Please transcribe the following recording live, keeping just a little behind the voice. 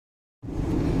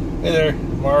Hey there,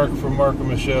 Mark from Mark and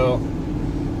Michelle.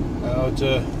 Out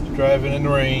driving in the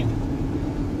rain.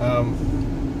 I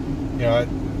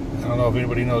don't know if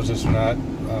anybody knows this or not.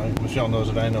 Michelle knows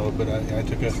it, I know it, but I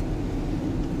took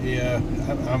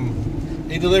I'm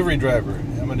a delivery driver.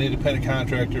 I'm an independent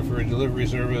contractor for a delivery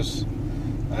service.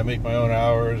 I make my own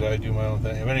hours, I do my own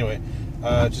thing. But anyway,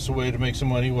 just a way to make some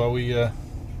money while we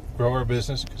grow our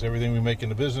business, because everything we make in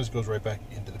the business goes right back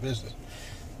into the business.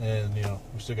 And, we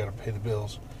still got to pay the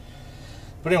bills.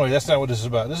 But anyway, that's not what this is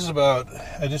about. This is about,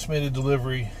 I just made a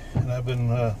delivery, and I've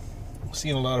been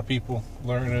seeing a lot of people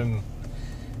learning,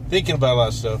 thinking about a lot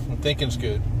of stuff. And thinking's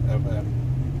good. I've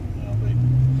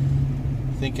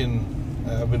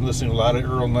been listening to a lot of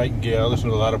Earl Nightingale. I listen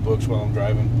to a lot of books while I'm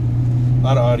driving. A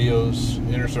lot of audios,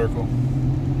 Inner Circle,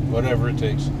 whatever it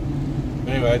takes.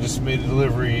 But anyway, I just made a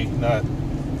delivery not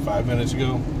 5 minutes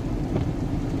ago.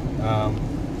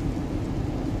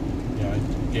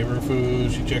 I gave her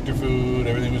food, she checked her food,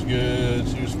 everything was good,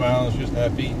 she was smiling, she was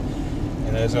happy.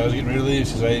 And as I was getting ready to leave,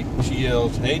 she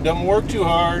yelled, "Hey, don't work too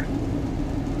hard."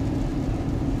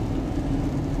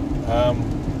 I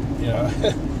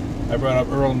brought up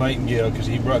Earl Nightingale because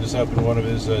he brought this up in one of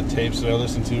his tapes that I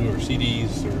listened to, or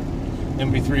CDs, or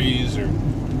MP3s, or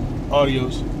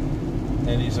audios.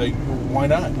 And he's like, why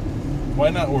not? Why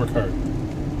not work hard?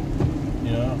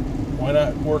 Why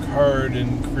not work hard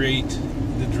and create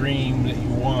the dream that you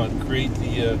want, create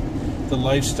the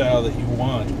lifestyle that you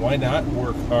want? Why not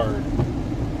work hard?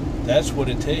 That's what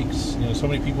it takes. So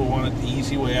many people want it the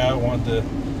easy way out, want the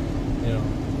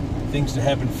things to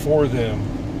happen for them,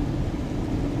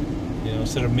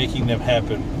 instead of making them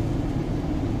happen.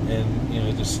 And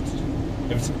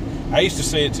I used to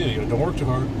say it too. Don't work too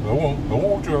hard. I won't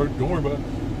work too hard. Don't worry about it.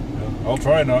 I'll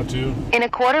try not to. In a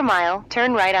quarter mile,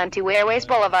 turn right onto Airways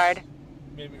Boulevard.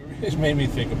 It's made me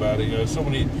think about it.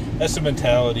 That's the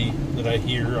mentality that I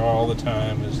hear all the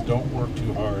time, is don't work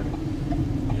too hard.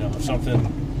 If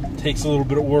something takes a little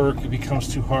bit of work, it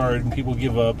becomes too hard and people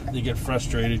give up. They get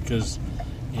frustrated because,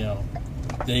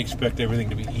 they expect everything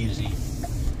to be easy.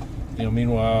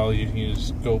 Meanwhile, you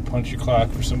just go punch your clock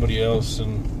for somebody else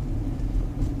and,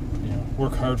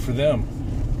 work hard for them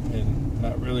and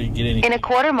not really get any. In a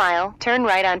quarter mile, turn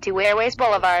right onto Airways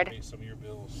Boulevard. Pay some of your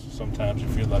bills sometimes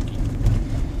if you're lucky.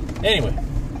 Anyway,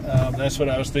 that's what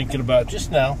I was thinking about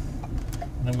just now,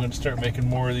 and I'm going to start making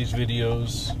more of these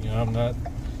videos. I'm not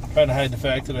trying to hide the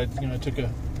fact that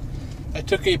I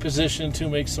took a position to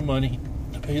make some money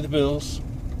to pay the bills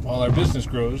while our business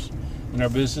grows, and our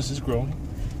business is growing,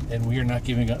 and we are not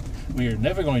giving up. We are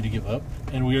never going to give up,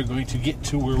 and we are going to get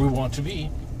to where we want to be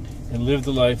and live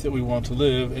the life that we want to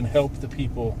live and help the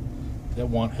people that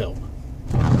want help,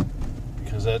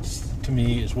 because that's, to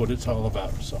me, is what it's all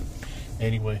about. So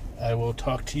anyway, I will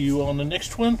talk to you on the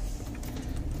next one.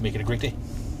 Make it a great day.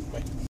 Bye.